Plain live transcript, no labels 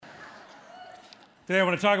Today I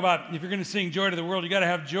want to talk about, if you're going to sing Joy to the World, you got to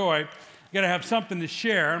have joy. You got to have something to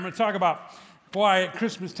share. I'm going to talk about why at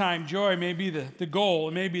Christmas time joy may be the goal,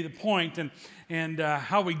 it may be the point, and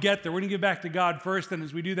how we get there. We're going to give back to God first, and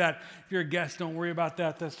as we do that, if you're a guest, don't worry about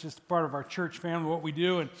that. That's just part of our church family, what we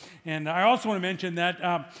do. And I also want to mention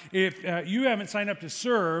that if you haven't signed up to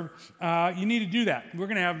serve, you need to do that. We're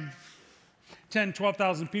going to have 10,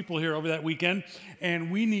 12,000 people here over that weekend,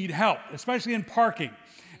 and we need help, especially in parking.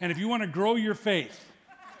 And if you want to grow your faith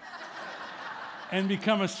and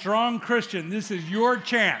become a strong Christian, this is your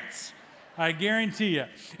chance. I guarantee you.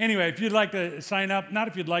 Anyway, if you'd like to sign up, not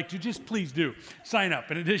if you'd like to, just please do sign up.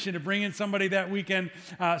 In addition to bringing somebody that weekend,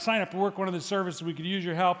 sign up to work one of the services. We could use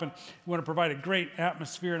your help, and we want to provide a great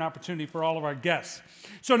atmosphere and opportunity for all of our guests.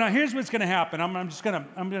 So now here's what's going to happen. I'm going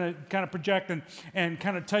to kind of project and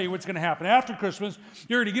kind of tell you what's going to happen. After Christmas,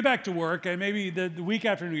 you're going to get back to work, and maybe the week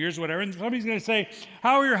after New Year's or whatever, and somebody's going to say,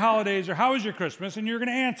 how are your holidays, or how was your Christmas? And you're going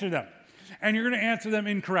to answer them. And you're going to answer them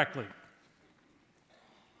incorrectly.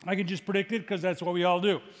 I can just predict it because that's what we all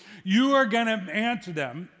do. You are going to answer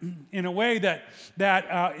them in a way that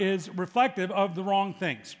is reflective of the wrong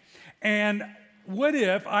things. And what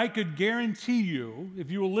if I could guarantee you, if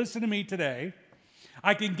you will listen to me today,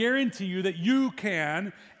 I can guarantee you that you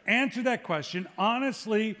can answer that question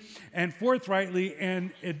honestly and forthrightly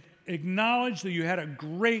and acknowledge that you had a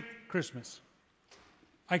great Christmas.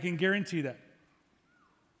 I can guarantee that.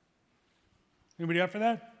 Anybody up for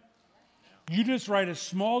that? You just write a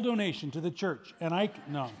small donation to the church, and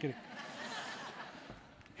no, I'm kidding.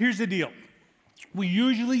 Here's the deal. We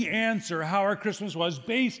usually answer how our Christmas was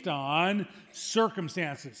based on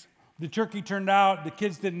circumstances. The turkey turned out, the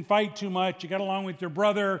kids didn't fight too much, you got along with your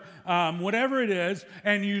brother, whatever it is,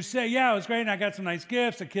 and you say, yeah, it was great, and I got some nice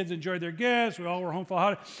gifts, the kids enjoyed their gifts, we all were home for the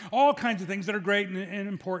holiday, all kinds of things that are great and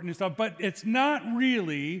important and stuff, but it's not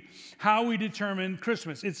really how we determine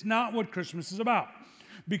Christmas. It's not what Christmas is about.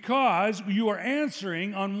 Because you are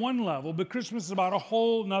answering on one level, but Christmas is about a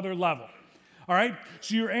whole nother level. All right?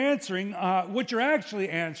 So you're answering, what you're actually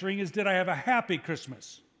answering is, did I have a happy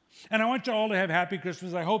Christmas? And I want you all to have happy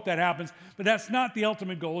Christmas. I hope that happens. But that's not the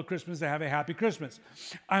ultimate goal of Christmas, to have a happy Christmas.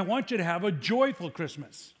 I want you to have a joyful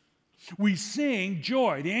Christmas. We sing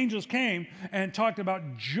joy. The angels came and talked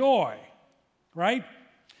about joy, right?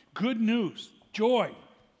 Good news, joy.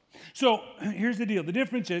 So here's the deal. The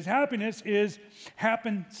difference is happiness is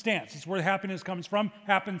happenstance. It's where happiness comes from,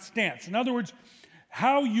 happenstance. In other words,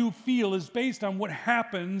 how you feel is based on what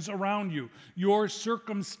happens around you, your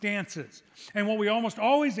circumstances. And what we almost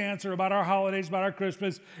always answer about our holidays, about our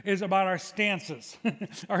Christmas, is about our stances,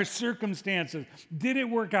 our circumstances. Did it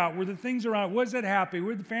work out? Were the things around? Was it happy?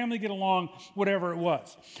 Would the family get along? Whatever it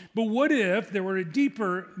was. But what if there were a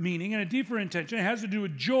deeper meaning and a deeper intention? It has to do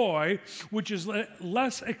with joy, which is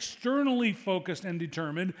less externally focused and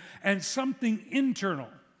determined, and something internal.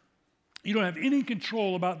 You don't have any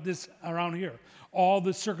control about this around here. All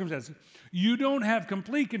the circumstances. You don't have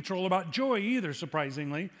complete control about joy either,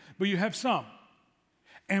 surprisingly, but you have some.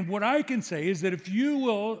 And what I can say is that if you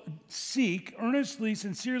will earnestly,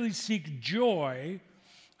 sincerely seek joy,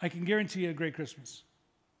 I can guarantee you a great Christmas.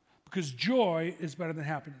 Because joy is better than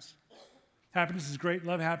happiness. Happiness is great,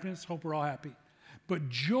 love happiness, hope we're all happy. But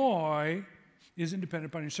joy is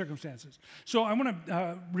independent upon your circumstances. So I want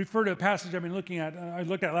to refer to a passage I've been looking at. I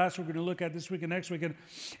looked at last week, we're going to look at this week and next week.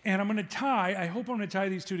 And I'm going to tie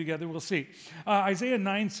these two together. We'll see. Isaiah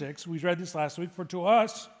 9:6, we read this last week. For to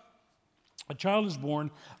us a child is born,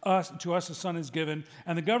 to us a son is given,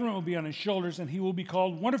 and the government will be on his shoulders, and he will be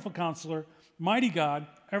called Wonderful Counselor, Mighty God,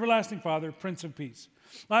 Everlasting Father, Prince of Peace.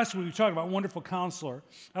 Last week we talked about Wonderful Counselor.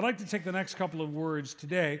 I'd like to take the next couple of words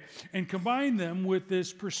today and combine them with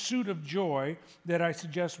this pursuit of joy that I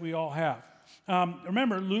suggest we all have.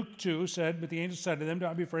 Remember, Luke 2 said, but the angel said to them, do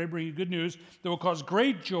not be afraid, bring you good news that will cause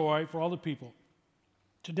great joy for all the people.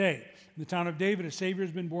 Today, in the town of David, a Savior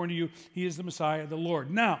has been born to you. He is the Messiah, the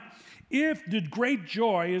Lord. Now, if the great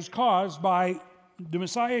joy is caused by the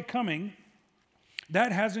Messiah coming,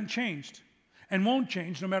 that hasn't changed and won't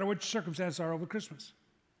change no matter what circumstances are over Christmas.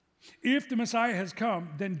 If the Messiah has come,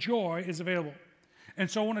 then joy is available. And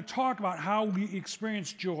so I want to talk about how we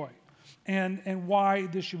experience joy and why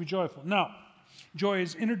this should be joyful. Now, joy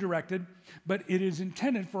is interdirected, but it is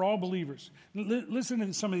intended for all believers. Listen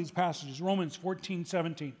to some of these passages. Romans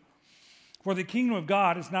 14:17. For the kingdom of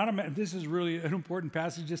God is not this is really an important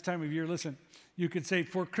passage this time of year. Listen, you could say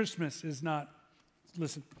for Christmas is not,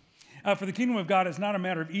 listen. For the kingdom of God is not a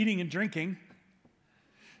matter of eating and drinking,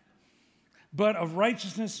 but of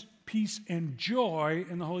righteousness, peace, and joy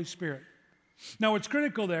in the Holy Spirit. Now, what's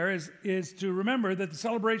critical there is to remember that the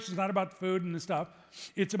celebration is not about the food and the stuff.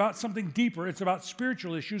 It's about something deeper. It's about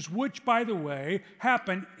spiritual issues, which, by the way,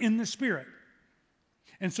 happen in the Spirit.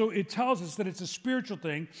 And so it tells us that it's a spiritual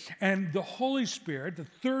thing, and the Holy Spirit, the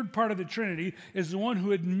third part of the Trinity, is the one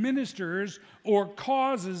who administers or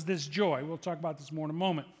causes this joy. We'll talk about this more in a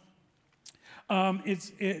moment.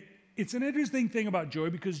 It's an interesting thing about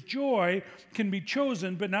joy because joy can be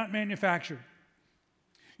chosen but not manufactured.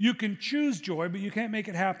 You can choose joy, but you can't make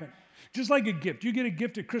it happen. Just like a gift. You get a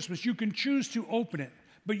gift at Christmas, you can choose to open it,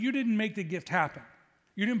 but you didn't make the gift happen.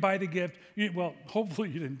 You didn't buy the gift. Well, hopefully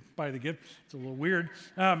you didn't buy the gift. It's a little weird.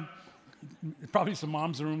 Probably some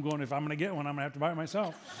moms in the room going, if I'm going to get one, I'm going to have to buy it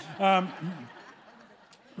myself.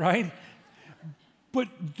 Right? But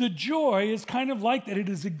the joy is kind of like that. It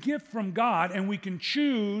is a gift from God, and we can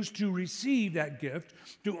choose to receive that gift,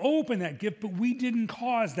 to open that gift, but we didn't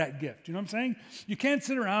cause that gift. You know what I'm saying? You can't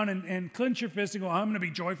sit around and clench your fist and go, I'm going to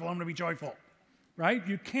be joyful, I'm going to be joyful. Right?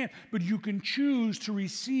 You can't, but you can choose to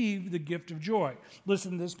receive the gift of joy.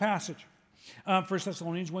 Listen to this passage. 1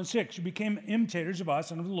 Thessalonians 1:6, you became imitators of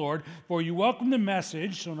us and of the Lord, for you welcomed the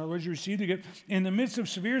message, so in other words, you received the gift, in the midst of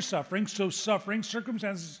severe suffering, so suffering,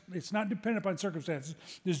 circumstances, it's not dependent upon circumstances,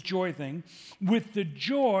 this joy thing, with the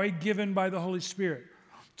joy given by the Holy Spirit.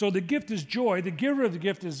 So the gift is joy. The giver of the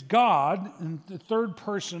gift is God, and the third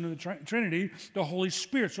person of the Trinity, the Holy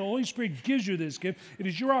Spirit. So the Holy Spirit gives you this gift. It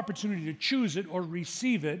is your opportunity to choose it or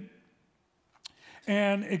receive it.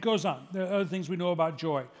 And it goes on. There are other things we know about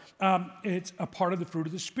joy. It's a part of the fruit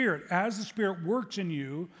of the Spirit. As the Spirit works in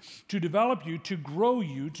you to develop you, to grow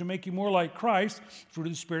you, to make you more like Christ, fruit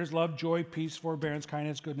of the Spirit is love, joy, peace, forbearance,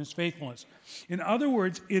 kindness, goodness, faithfulness. In other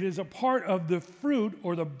words, it is a part of the fruit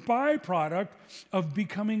or the byproduct of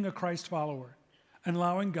becoming a Christ follower and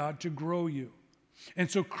allowing God to grow you. And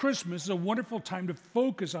so Christmas is a wonderful time to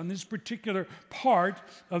focus on this particular part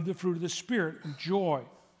of the fruit of the Spirit, joy.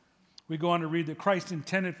 We go on to read that Christ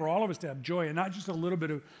intended for all of us to have joy, and not just a little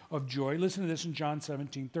bit of joy. Listen to this in John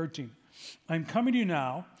 17:13. I'm coming to you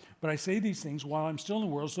now, but I say these things while I'm still in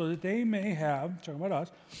the world, so that they may have, talking about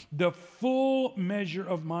us, the full measure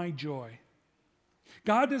of my joy.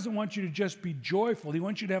 God doesn't want you to just be joyful. He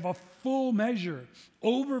wants you to have a full measure,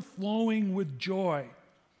 overflowing with joy.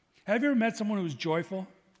 Have you ever met someone who's joyful?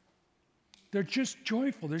 They're just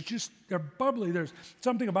joyful. They're bubbly. There's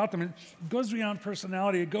something about them. It goes beyond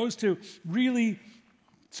personality. It goes to really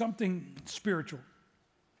something spiritual.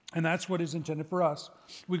 And that's what is intended for us.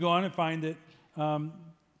 We go on and find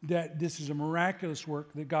that this is a miraculous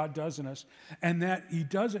work that God does in us, and that he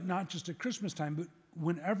does it not just at Christmas time, but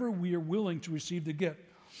whenever we are willing to receive the gift.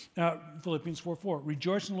 Philippians 4:4,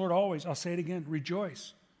 rejoice in the Lord always. I'll say it again,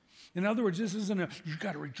 rejoice. In other words, this isn't you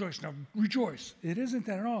got to rejoice. Now, rejoice. It isn't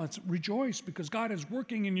that at all. It's rejoice because God is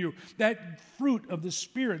working in you. That fruit of the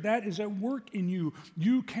Spirit, that is at work in you.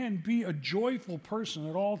 You can be a joyful person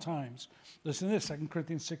at all times. Listen to this, 2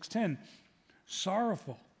 Corinthians 6:10.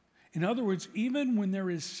 Sorrowful. In other words, even when there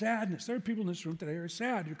is sadness, there are people in this room today who are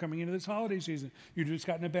sad. You're coming into this holiday season. You've just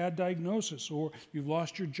gotten a bad diagnosis, or you've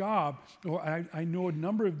lost your job. Or I know a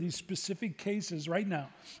number of these specific cases right now.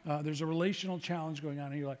 There's a relational challenge going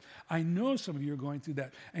on in your life. I know some of you are going through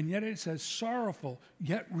that. And yet it says sorrowful,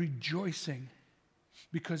 yet rejoicing,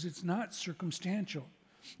 because it's not circumstantial.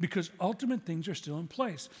 Because ultimate things are still in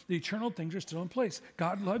place. The eternal things are still in place.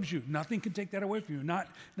 God loves you. Nothing can take that away from you. Not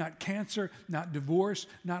cancer, not divorce,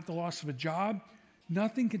 not the loss of a job.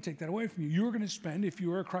 Nothing can take that away from you. You're going to spend, if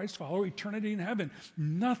you are a Christ follower, eternity in heaven.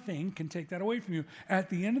 Nothing can take that away from you.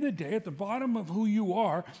 At the end of the day, at the bottom of who you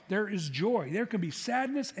are, there is joy. There can be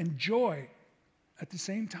sadness and joy at the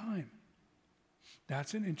same time.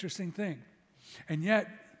 That's an interesting thing. And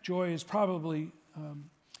yet, joy is probably...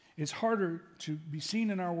 it's harder to be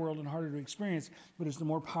seen in our world and harder to experience, but it's the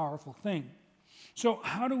more powerful thing. So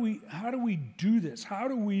how do we do this? How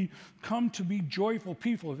do we come to be joyful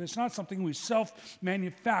people? If it's not something we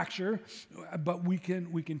self-manufacture, but we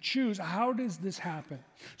can choose, how does this happen?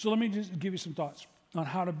 So let me just give you some thoughts on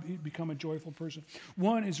how to become a joyful person.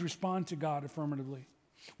 One is respond to God affirmatively.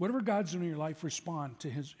 Whatever God's doing in your life, respond to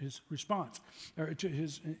his response, or to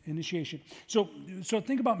his initiation. So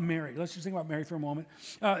think about Mary. Let's just think about Mary for a moment.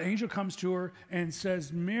 Angel comes to her and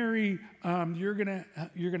says, Mary, you're gonna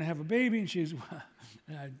have a baby. And she's,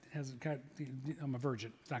 I'm a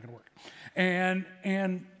virgin. It's not going to work. And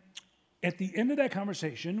at the end of that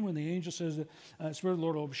conversation, when the angel says, the Spirit of the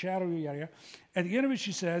Lord will overshadow you, yada, yada, at the end of it,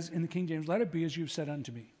 she says, in the King James, let it be as you've said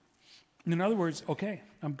unto me. In other words, okay,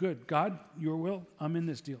 I'm good. God, your will, I'm in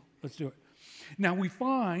this deal. Let's do it. Now, we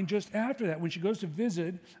find just after that, when she goes to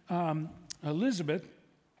visit Elizabeth,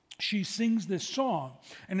 she sings this song.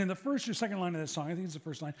 And in the first or second line of this song, I think it's the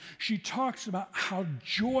first line, she talks about how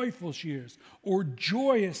joyful she is or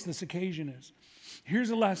joyous this occasion is. Here's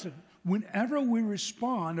a lesson. Whenever we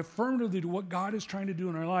respond affirmatively to what God is trying to do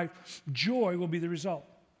in our life, joy will be the result.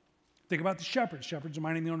 Think about the shepherds. Shepherds are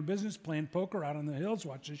minding their own business, playing poker out on the hills,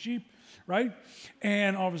 watching the sheep, right?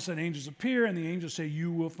 And all of a sudden angels appear, and the angels say,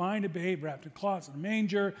 you will find a babe wrapped in cloths in a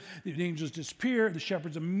manger. The angels disappear. The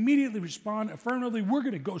shepherds immediately respond affirmatively, we're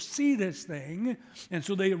going to go see this thing. And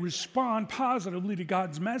so they respond positively to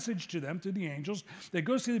God's message to them, to the angels. They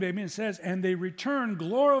go see the baby, and it says, and they return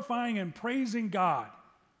glorifying and praising God.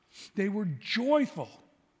 They were joyful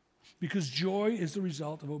because joy is the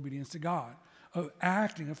result of obedience to God, of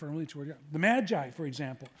acting affirmatively toward God. The Magi, for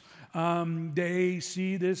example, they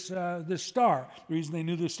see this star. The reason they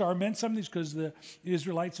knew the star meant something is because the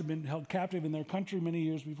Israelites had been held captive in their country many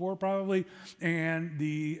years before, probably, and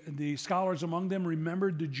the scholars among them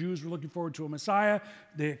remembered the Jews were looking forward to a Messiah.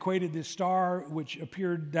 They equated this star, which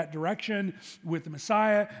appeared that direction, with the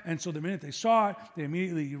Messiah, and so the minute they saw it, they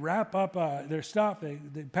immediately wrap up their stuff, they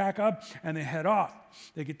pack up, and they head off.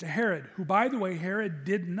 They get to Herod, who, by the way, Herod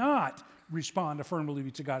did not respond affirmatively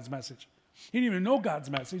to God's message. He didn't even know God's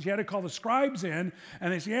message. He had to call the scribes in,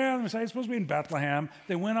 and they said, yeah, the Messiah's supposed to be in Bethlehem.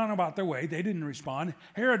 They went on about their way. They didn't respond.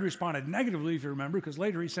 Herod responded negatively, if you remember, because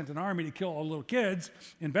later he sent an army to kill all the little kids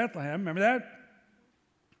in Bethlehem. Remember that?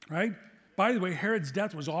 Right? By the way, Herod's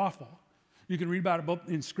death was awful. You can read about it both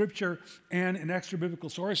in Scripture and in extra-biblical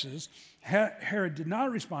sources. Herod did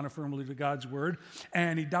not respond affirmatively to God's word,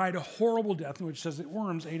 and he died a horrible death, in which says that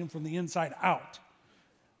worms ate him from the inside out.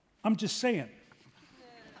 I'm just saying.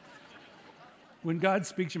 When God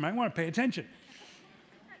speaks, you might want to pay attention.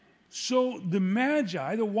 So the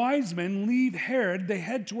Magi, the wise men, leave Herod. They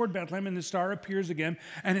head toward Bethlehem, and the star appears again,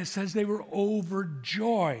 and it says they were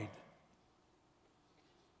overjoyed.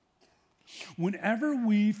 Whenever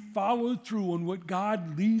we follow through on what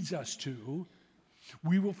God leads us to,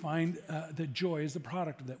 we will find that joy is the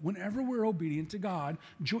product of that. Whenever we're obedient to God,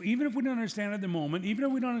 joy, even if we don't understand at the moment, even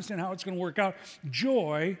if we don't understand how it's going to work out,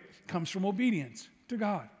 joy comes from obedience to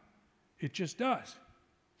God. It just does.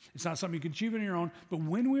 It's not something you can achieve on your own, but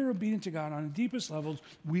when we're obedient to God on the deepest levels,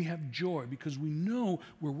 we have joy because we know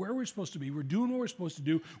we're where we're supposed to be. We're doing what we're supposed to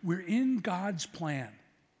do. We're in God's plan.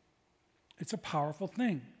 It's a powerful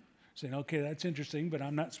thing. Saying, okay, that's interesting, but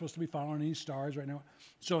I'm not supposed to be following any stars right now.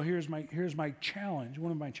 So here's my challenge,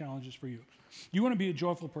 one of my challenges for you. You want to be a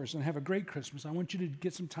joyful person, have a great Christmas. I want you to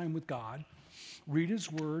get some time with God, read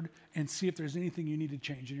His Word, and see if there's anything you need to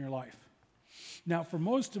change in your life. Now, for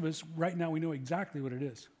most of us, right now, we know exactly what it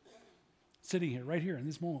is. Sitting here, right here, in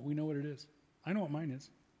this moment, we know what it is. I know what mine is.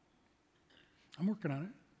 I'm working on it,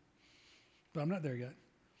 but I'm not there yet.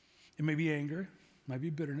 It may be anger, it might be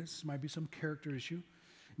bitterness, it might be some character issue.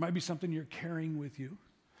 It might be something you're carrying with you.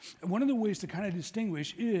 And one of the ways to kind of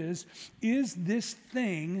distinguish is this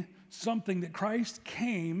thing something that Christ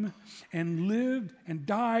came and lived and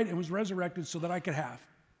died and was resurrected so that I could have?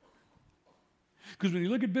 Because when you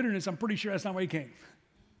look at bitterness, I'm pretty sure that's not why He came.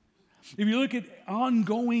 If you look at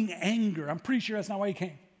ongoing anger, I'm pretty sure that's not why He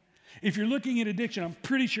came. If you're looking at addiction, I'm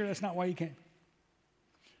pretty sure that's not why He came.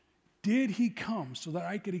 Did He come so that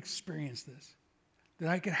I could experience this? That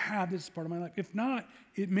I could have this as part of my life? If not,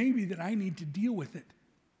 it may be that I need to deal with it.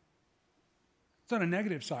 It's on a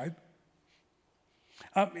negative side.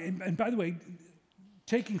 And by the way,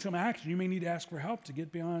 taking some action, you may need to ask for help to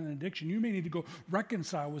get beyond an addiction. You may need to go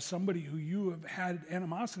reconcile with somebody who you have had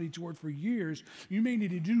animosity toward for years. You may need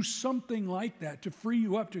to do something like that to free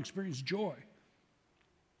you up to experience joy.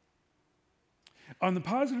 On the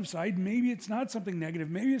positive side, maybe it's not something negative.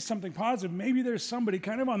 Maybe it's something positive. Maybe there's somebody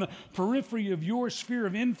kind of on the periphery of your sphere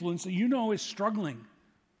of influence that you know is struggling.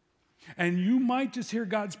 And you might just hear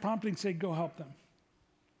God's prompting say, go help them.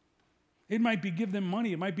 It might be give them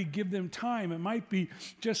money. It might be give them time. It might be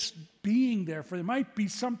just being there for them. It might be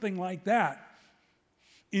something like that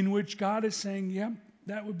in which God is saying, yeah,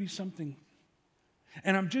 that would be something.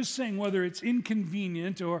 And I'm just saying whether it's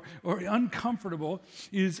inconvenient or uncomfortable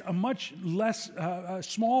is a much less, a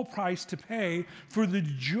small price to pay for the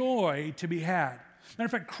joy to be had. Matter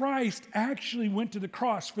of fact, Christ actually went to the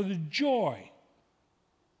cross for the joy.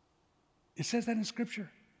 It says that in Scripture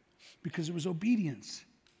because it was obedience.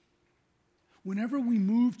 Whenever we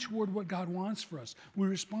move toward what God wants for us, we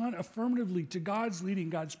respond affirmatively to God's leading,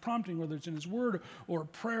 God's prompting, whether it's in His Word or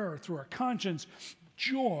prayer or through our conscience.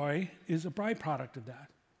 Joy is a byproduct of that.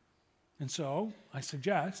 And so I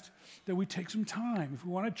suggest that we take some time if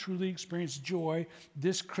we want to truly experience joy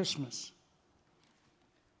this Christmas.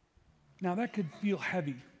 Now that could feel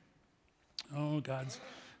heavy. Oh,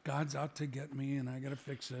 God's out to get me and I got to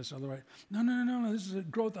fix this. Otherwise, no. This is a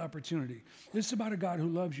growth opportunity. This is about a God who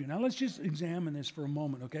loves you. Now let's just examine this for a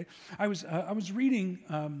moment, okay? I was reading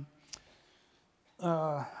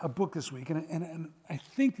a book this week, and I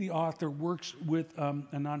think the author works with a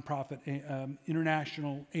nonprofit,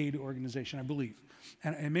 international aid organization, I believe.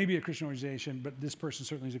 And it may be a Christian organization, but this person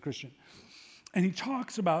certainly is a Christian. And he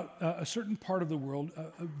talks about a certain part of the world,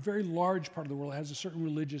 a very large part of the world, has a certain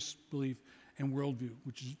religious belief and worldview,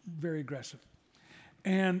 which is very aggressive.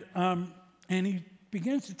 And he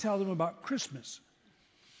begins to tell them about Christmas.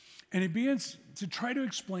 And he begins to try to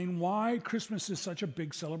explain why Christmas is such a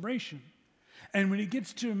big celebration. And when he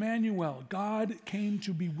gets to Emmanuel, God came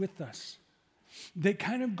to be with us, they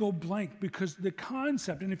kind of go blank because the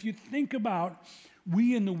concept, and if you think about,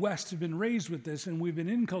 we in the West have been raised with this and we've been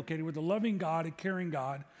inculcated with a loving God, a caring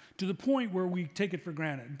God, to the point where we take it for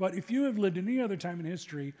granted. But if you have lived any other time in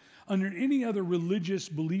history, under any other religious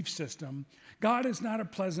belief system, God is not a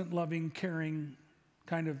pleasant, loving, caring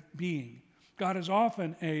kind of being. God is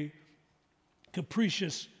often a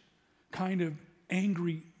capricious, kind of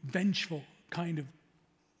angry, vengeful kind of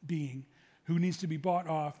being who needs to be bought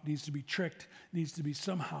off, needs to be tricked, needs to be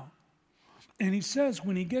somehow. And he says,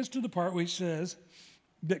 when he gets to the part where he says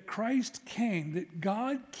that Christ came, that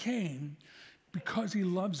God came because he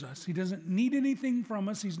loves us. He doesn't need anything from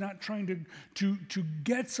us. He's not trying to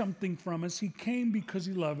get something from us. He came because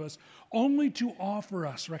he loved us, only to offer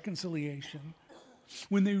us reconciliation.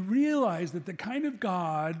 When they realize that the kind of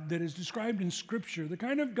God that is described in Scripture, the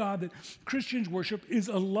kind of God that Christians worship is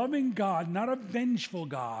a loving God, not a vengeful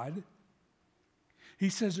God, he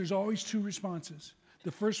says there's always two responses.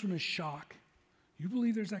 The first one is shock. You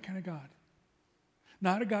believe there's that kind of God?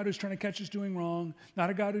 Not a God who's trying to catch us doing wrong, not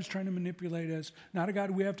a God who's trying to manipulate us, not a God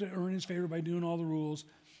we have to earn his favor by doing all the rules,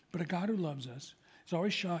 but a God who loves us. It's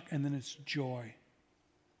always shock, and then it's joy,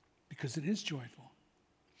 because it is joyful.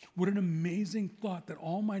 What an amazing thought that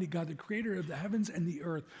Almighty God, the creator of the heavens and the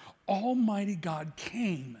earth, Almighty God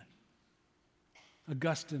came.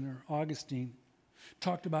 Augustine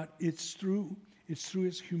talked about it's through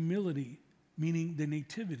his humility, meaning the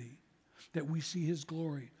nativity, that we see his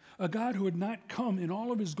glory. A God who had not come in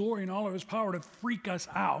all of his glory and all of his power to freak us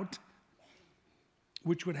out,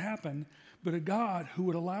 which would happen, but a God who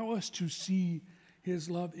would allow us to see his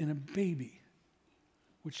love in a baby,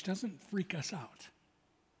 which doesn't freak us out.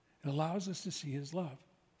 It allows us to see his love.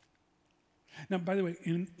 Now, by the way,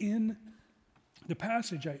 in the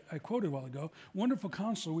passage I quoted a while ago, wonderful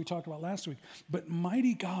counselor we talked about last week, but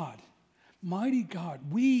mighty God,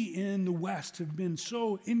 we in the West have been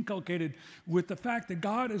so inculcated with the fact that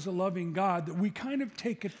God is a loving God that we kind of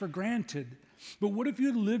take it for granted. But what if you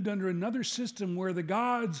had lived under another system where the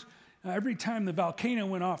gods, every time the volcano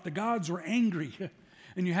went off, the gods were angry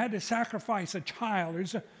and you had to sacrifice a child?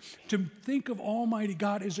 To think of Almighty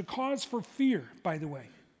God is a cause for fear, by the way.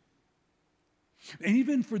 And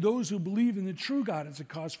even for those who believe in the true God, it's a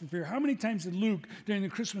cause for fear. How many times did Luke, during the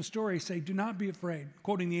Christmas story, say, "Do not be afraid,"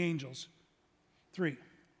 quoting the angels? 3.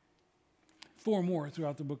 4 more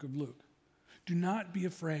throughout the book of Luke. Do not be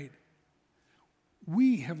afraid.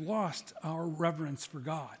 We have lost our reverence for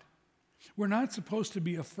God. We're not supposed to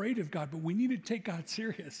be afraid of God, but we need to take God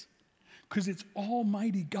serious because it's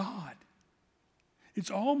Almighty God.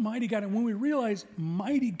 It's Almighty God. And when we realize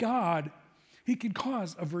mighty God, he could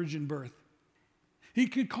cause a virgin birth. He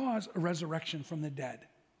could cause a resurrection from the dead.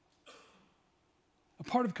 A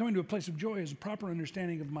part of coming to a place of joy is a proper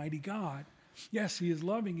understanding of mighty God. Yes, he is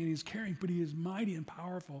loving and he's caring, but he is mighty and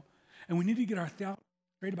powerful. And we need to get our theology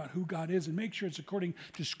straight about who God is and make sure it's according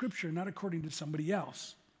to Scripture, not according to somebody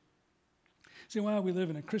else. Say, well, we live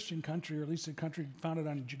in a Christian country, or at least a country founded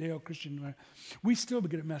on a Judeo-Christian. We still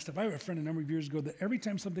get it messed up. I have a friend a number of years ago that every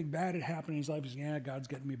time something bad had happened in his life, he's like, yeah, God's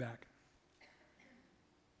getting me back.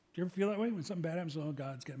 Do you ever feel that way? When something bad happens, oh,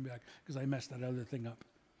 God's getting me back because I messed that other thing up.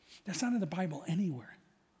 That's not in the Bible anywhere.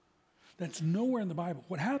 That's nowhere in the Bible.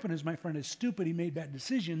 What happened is my friend is stupid. He made bad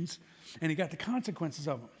decisions, and he got the consequences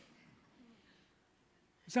of them.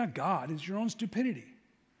 It's not God. It's your own stupidity.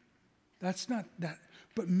 That's not that.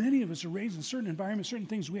 But many of us are raised in certain environments, certain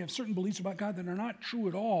things. We have certain beliefs about God that are not true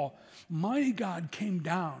at all. Mighty God came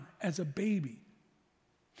down as a baby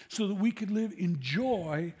so that we could live in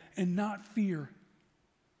joy and not fear.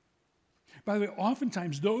 By the way,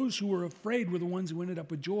 oftentimes those who were afraid were the ones who ended up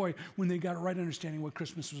with joy when they got a right understanding of what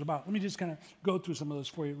Christmas was about. Let me just kind of go through some of those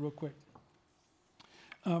for you real quick.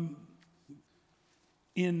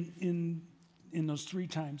 In those 3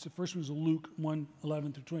 times, the first one is Luke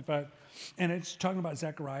 1:11 through 25, and it's talking about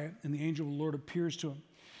Zechariah, and the angel of the Lord appears to him.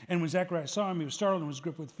 And when Zacharias saw him, he was startled and was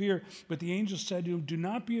gripped with fear. But the angel said to him, "Do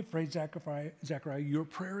not be afraid, Zachariah. Your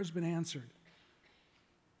prayer has been answered."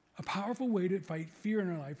 A powerful way to fight fear in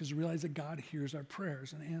our life is to realize that God hears our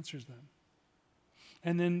prayers and answers them.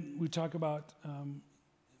 And then we talk about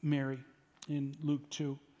Mary in Luke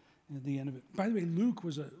 2 at the end of it. By the way, Luke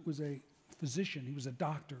was a physician. He was a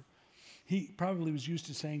doctor. He probably was used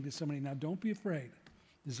to saying to somebody, "Now don't be afraid.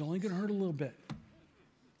 This is only going to hurt a little bit."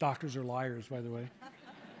 Doctors are liars, by the way.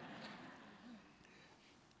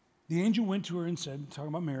 The angel went to her and said, talking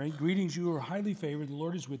about Mary, "Greetings, you are highly favored. The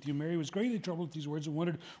Lord is with you." Mary was greatly troubled with these words and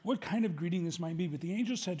wondered what kind of greeting this might be. But the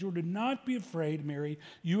angel said to her, "Do not be afraid, Mary.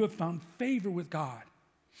 You have found favor with God."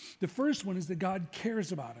 The first one is that God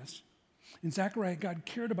cares about us. In Zechariah, God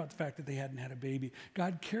cared about the fact that they hadn't had a baby.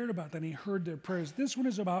 God cared about that, and he heard their prayers. This one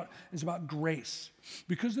is about grace.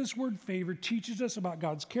 Because this word favor teaches us about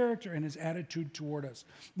God's character and his attitude toward us.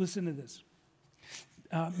 Listen to this.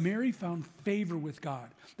 Mary found favor with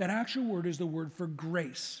God. That actual word is the word for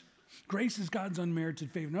grace. Grace is God's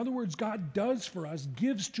unmerited favor. In other words, God does for us,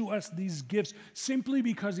 gives to us these gifts simply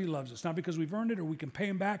because he loves us. Not because we've earned it or we can pay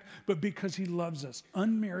him back, but because he loves us.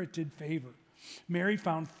 Unmerited favor. Mary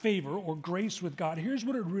found favor or grace with God. Here's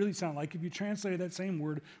what it really sounded like if you translated that same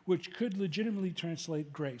word, which could legitimately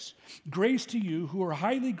translate grace. Grace to you who are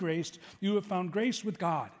highly graced, you have found grace with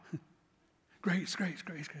God. Grace, grace,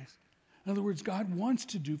 grace, grace. In other words, God wants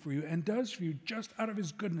to do for you and does for you just out of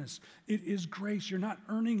his goodness. It is grace. You're not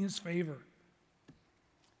earning his favor.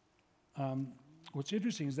 What's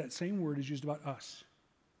interesting is that same word is used about us,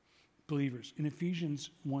 believers, in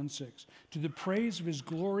Ephesians 1:6. To the praise of his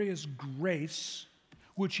glorious grace,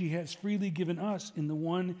 which he has freely given us in the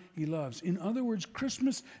one he loves. In other words,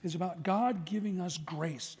 Christmas is about God giving us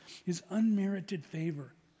grace, his unmerited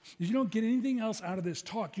favor. If you don't get anything else out of this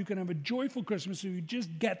talk, you can have a joyful Christmas if you just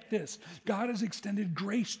get this. God has extended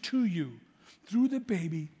grace to you through the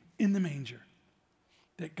baby in the manger.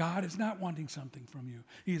 That God is not wanting something from you.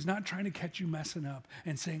 He is not trying to catch you messing up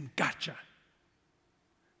and saying, "Gotcha."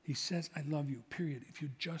 He says, "I love you," period, if you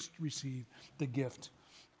just receive the gift.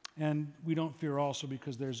 And we don't fear also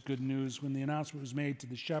because there's good news. When the announcement was made to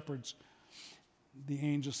the shepherds, the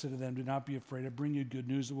angel said to them, "Do not be afraid. I bring you good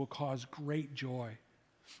news that will cause great joy."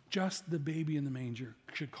 Just the baby in the manger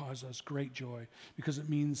should cause us great joy because it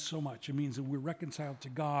means so much. It means that we're reconciled to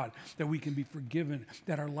God, that we can be forgiven,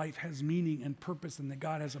 that our life has meaning and purpose, and that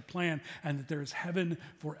God has a plan, and that there is heaven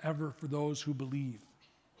forever for those who believe.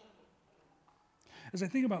 As I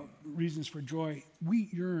think about reasons for joy, we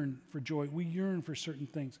yearn for joy. We yearn for certain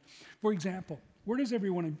things. For example, where does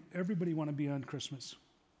everybody want to be on Christmas?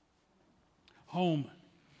 Home,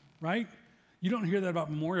 right? You don't hear that about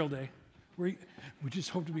Memorial Day. We just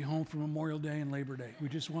hope to be home for Memorial Day and Labor Day. We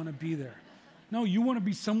just want to be there. No, you want to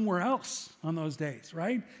be somewhere else on those days,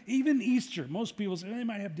 right? Even Easter. Most people say they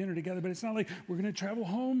might have dinner together, but it's not like we're going to travel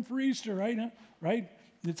home for Easter, right? No, right?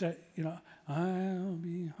 It's I'll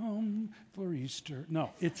be home for Easter.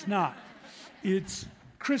 No, it's not. It's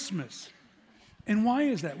Christmas. And why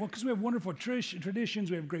is that? Well, because we have wonderful traditions,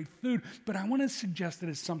 we have great food, but I want to suggest that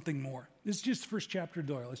it's something more. This is just the first chapter of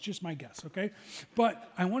Doyle. It's just my guess, okay?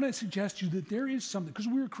 But I want to suggest to you that there is something, because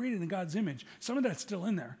we were created in God's image. Some of that's still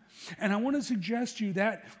in there. And I want to suggest to you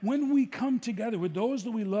that when we come together with those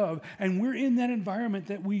that we love, and we're in that environment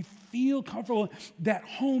that we feel comfortable, that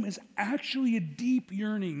home is actually a deep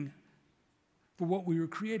yearning for what we were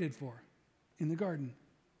created for in the garden.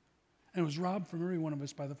 And it was robbed from every one of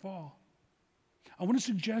us by the fall. I want to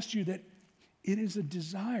suggest to you that it is a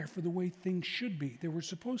desire for the way things should be. They were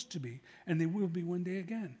supposed to be, and they will be one day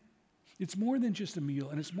again. It's more than just a meal,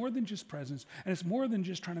 and it's more than just presents, and it's more than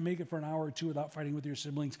just trying to make it for an hour or two without fighting with your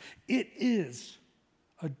siblings. It is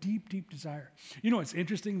a deep, deep desire. You know what's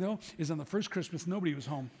interesting, though, is on the first Christmas, nobody was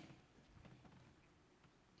home.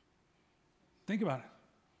 Think about it.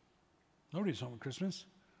 Nobody was home at Christmas.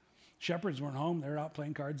 Shepherds weren't home. They were out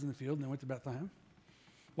playing cards in the field, and they went to Bethlehem.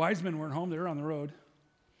 Wise men weren't home. They were on the road,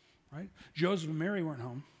 right? Joseph and Mary weren't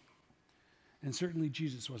home. And certainly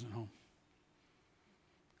Jesus wasn't home.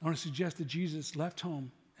 I want to suggest that Jesus left home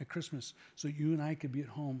at Christmas so you and I could be at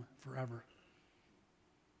home forever.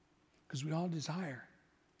 Because we all desire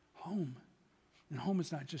home. And home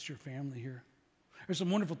is not just your family here. There's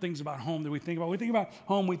some wonderful things about home that we think about. We think about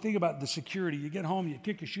home, we think about the security. You get home, you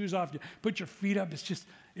kick your shoes off, you put your feet up. It's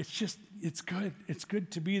good. It's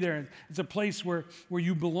good to be there. It's a place where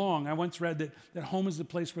you belong. I once read that home is the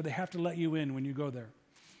place where they have to let you in when you go there.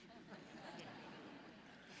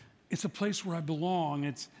 It's a place where I belong.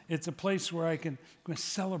 It's a place where I can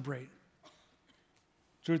celebrate.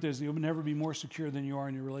 Truth is, you'll never be more secure than you are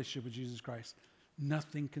in your relationship with Jesus Christ.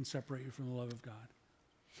 Nothing can separate you from the love of God.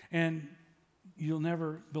 And you'll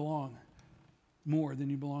never belong more than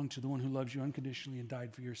you belong to the one who loves you unconditionally and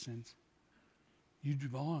died for your sins. You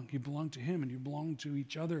belong. You belong to him, and you belong to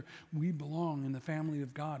each other. We belong in the family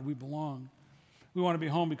of God. We belong. We want to be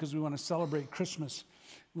home because we want to celebrate Christmas.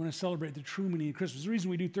 We want to celebrate the true meaning of Christmas. The reason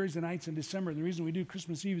we do Thursday nights in December, the reason we do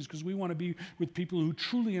Christmas Eve is because we want to be with people who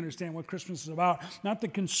truly understand what Christmas is about. Not the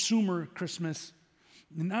consumer Christmas,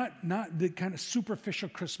 not the kind of superficial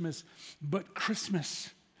Christmas, but Christmas,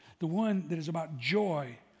 the one that is about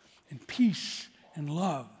joy and peace and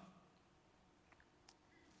love.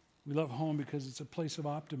 We love home because it's a place of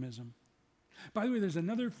optimism. By the way, there's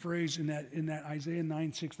another phrase in that Isaiah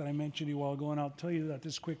 9:6 that I mentioned to you a while ago, and I'll tell you that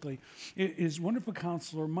this quickly. It is wonderful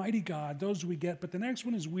counselor, mighty God, those we get, but the next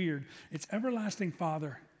one is weird. It's everlasting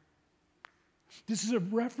Father. This is a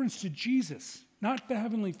reference to Jesus, not the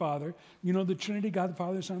Heavenly Father. You know, the Trinity, God the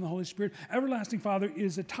Father, the Son, and the Holy Spirit. Everlasting Father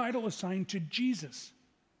is a title assigned to Jesus.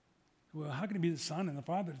 Well, how can he be the Son and the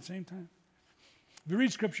Father at the same time? If you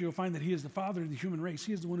read Scripture, you'll find that he is the Father of the human race.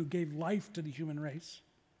 He is the one who gave life to the human race.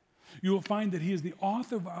 You will find that he is the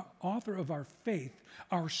author of our faith,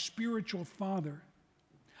 our spiritual father.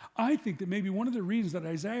 I think that maybe one of the reasons that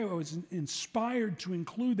Isaiah was inspired to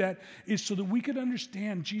include that is so that we could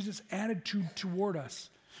understand Jesus' attitude toward us.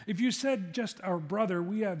 If you said just our brother,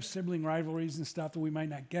 we have sibling rivalries and stuff that we might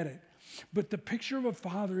not get it. But the picture of a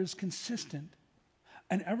father is consistent.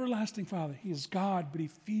 An everlasting Father. He is God, but he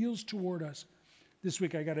feels toward us. This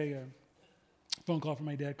week I got a phone call from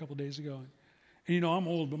my dad a couple days ago. And you know, I'm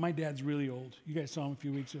old, but my dad's really old. You guys saw him a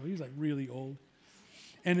few weeks ago. He's like really old.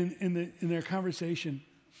 And in their conversation,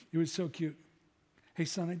 it was so cute. Hey,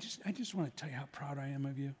 son, I just want to tell you how proud I am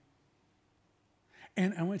of you.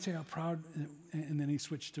 And I want to tell you how proud, and then he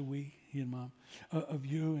switched to we, he and mom, of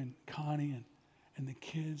you and Connie and the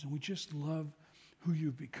kids. And we just love who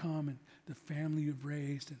you've become and the family you've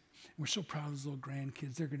raised. And we're so proud of those little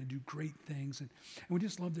grandkids. They're going to do great things. And we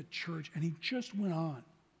just love the church. And he just went on.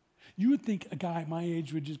 You would think a guy my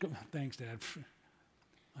age would just go, thanks, Dad.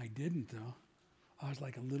 I didn't, though. I was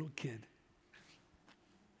like a little kid.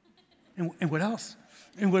 And what else?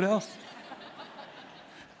 And what else?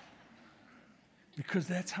 Because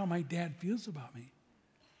that's how my dad feels about me.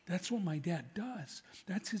 That's what my dad does.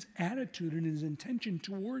 That's his attitude and his intention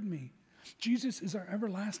toward me. Jesus is our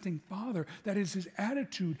everlasting Father. That is his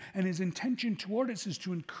attitude, and his intention toward us is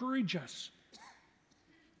to encourage us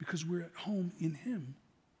because we're at home in him.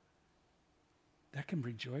 That can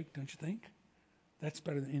bring joy, don't you think? That's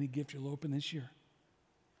better than any gift you'll open this year,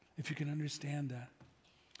 if you can understand that.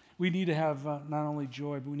 We need to have not only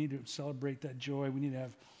joy, but we need to celebrate that joy. We need to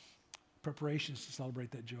have preparations to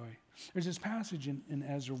celebrate that joy. There's this passage in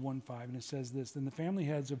Ezra 1:5, and it says this: Then the family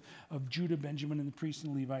heads of Judah, Benjamin, and the priests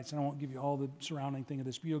and Levites, and I won't give you all the surrounding thing of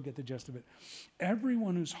this, but you'll get the gist of it.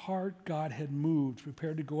 Everyone whose heart God had moved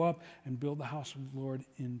prepared to go up and build the house of the Lord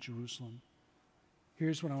in Jerusalem.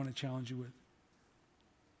 Here's what I want to challenge you with.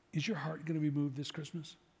 Is your heart going to be moved this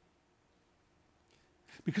Christmas?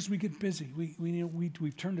 Because we get busy.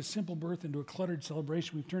 We've turned a simple birth into a cluttered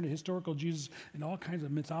celebration. We've turned a historical Jesus into all kinds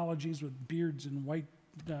of mythologies with beards and white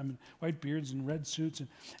beards and red suits.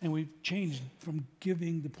 And we've changed from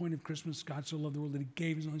giving the point of Christmas, God so loved the world that he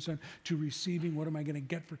gave his only son, to receiving, what am I going to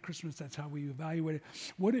get for Christmas? That's how we evaluate it.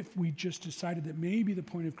 What if we just decided that maybe the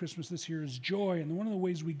point of Christmas this year is joy, and one of the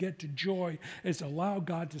ways we get to joy is allow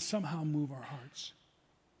God to somehow move our hearts?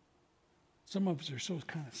 Some of us are so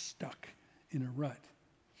kind of stuck in a rut,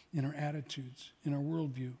 in our attitudes, in our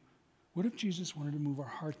worldview. What if Jesus wanted to move our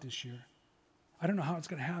heart this year? I don't know how it's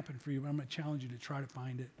going to happen for you, but I'm going to challenge you to try to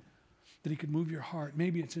find it. That he could move your heart.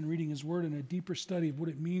 Maybe it's in reading his word and a deeper study of what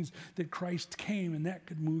it means that Christ came, and that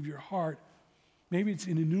could move your heart. Maybe it's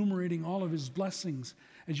in enumerating all of his blessings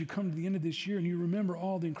as you come to the end of this year and you remember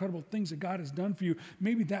all the incredible things that God has done for you.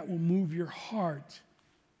 Maybe that will move your heart.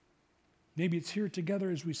 Maybe it's here together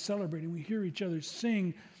as we celebrate and we hear each other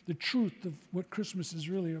sing the truth of what Christmas is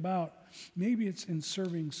really about. Maybe it's in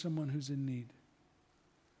serving someone who's in need.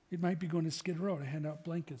 It might be going to Skid Row to hand out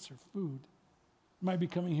blankets or food. It might be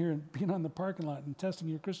coming here and being on the parking lot and testing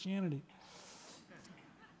your Christianity.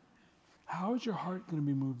 How is your heart going to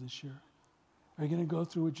be moved this year? Are you going to go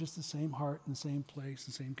through with just the same heart in the same place,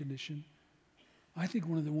 the same condition? I think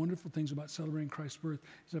one of the wonderful things about celebrating Christ's birth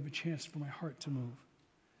is I have a chance for my heart to move,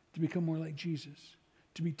 to become more like Jesus,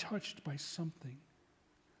 to be touched by something.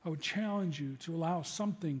 I would challenge you to allow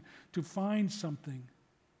something, to find something.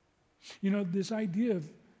 You know, this idea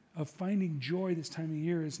of finding joy this time of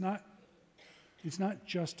year is not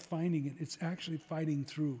just finding it, it's actually fighting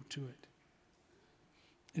through to it.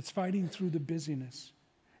 It's fighting through the busyness.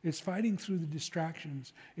 It's fighting through the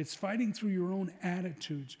distractions. It's fighting through your own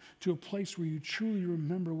attitudes to a place where you truly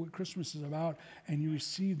remember what Christmas is about and you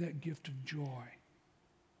receive that gift of joy.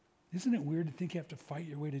 Isn't it weird to think you have to fight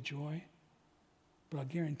your way to joy? But I'll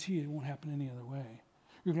guarantee you it won't happen any other way.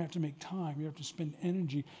 You're going to have to make time. You have to spend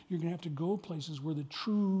energy. You're going to have to go places where the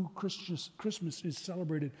true Christmas is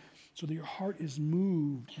celebrated so that your heart is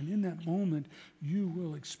moved. And in that moment, you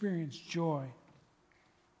will experience joy.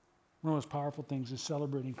 One of the most powerful things is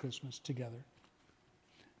celebrating Christmas together.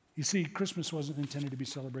 You see, Christmas wasn't intended to be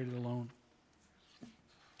celebrated alone.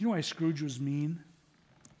 You know why Scrooge was mean?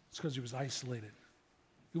 It's because he was isolated.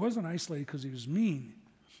 He wasn't isolated because he was mean.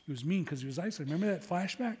 He was mean because he was isolated. Remember that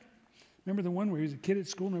flashback? Remember the one where he was a kid at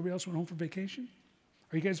school and everybody else went home for vacation?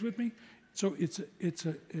 Are you guys with me? So it's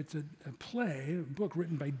a play, a book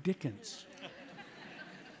written by Dickens.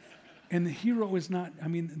 And the hero is not,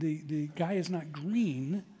 the guy is not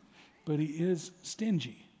green, but he is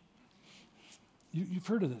stingy. You've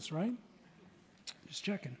heard of this, right? Just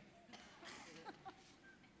checking.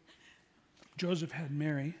 Joseph had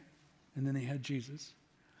Mary, and then they had Jesus.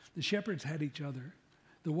 The shepherds had each other.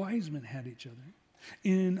 The wise men had each other.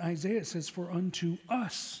 In Isaiah it says, for unto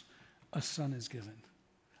us a son is given.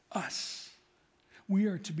 Us. We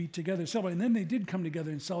are to be together, celebrate. And then they did come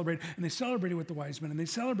together and celebrate, and they celebrated with the wise men, and they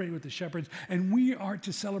celebrated with the shepherds, and we are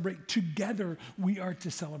to celebrate together. We are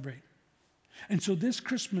to celebrate. And so this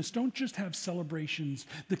Christmas, don't just have celebrations,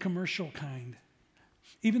 the commercial kind,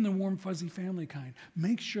 even the warm, fuzzy family kind.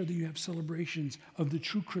 Make sure that you have celebrations of the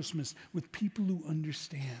true Christmas with people who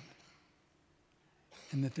understand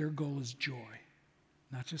and that their goal is joy,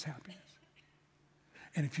 not just happiness.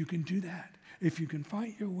 And if you can do that, if you can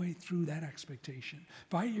fight your way through that expectation,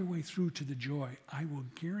 fight your way through to the joy, I will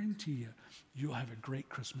guarantee you, you'll have a great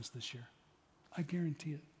Christmas this year. I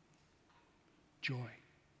guarantee it. Joy.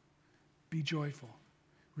 Be joyful.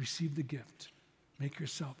 Receive the gift. Make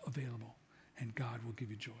yourself available, and God will give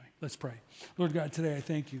you joy. Let's pray. Lord God, today I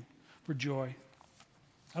thank you for joy.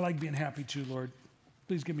 I like being happy too, Lord.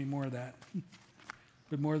 Please give me more of that.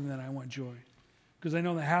 But more than that, I want joy. Because I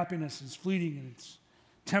know that happiness is fleeting and it's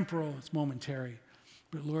temporal, it's momentary.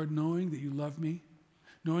 But Lord, knowing that you love me,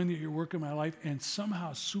 knowing that you're working my life, and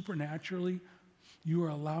somehow supernaturally you are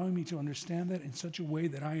allowing me to understand that in such a way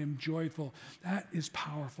that I am joyful, that is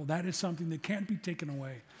powerful. That is something that can't be taken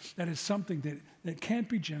away. That is something that can't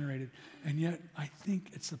be generated. And yet, I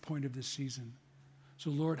think it's the point of this season.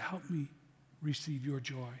 So Lord, help me receive your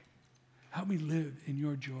joy. Help me live in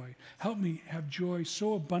your joy. Help me have joy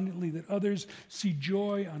so abundantly that others see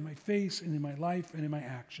joy on my face and in my life and in my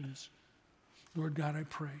actions. Lord God, I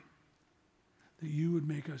pray that you would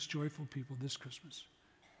make us joyful people this Christmas.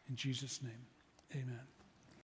 In Jesus' name, amen.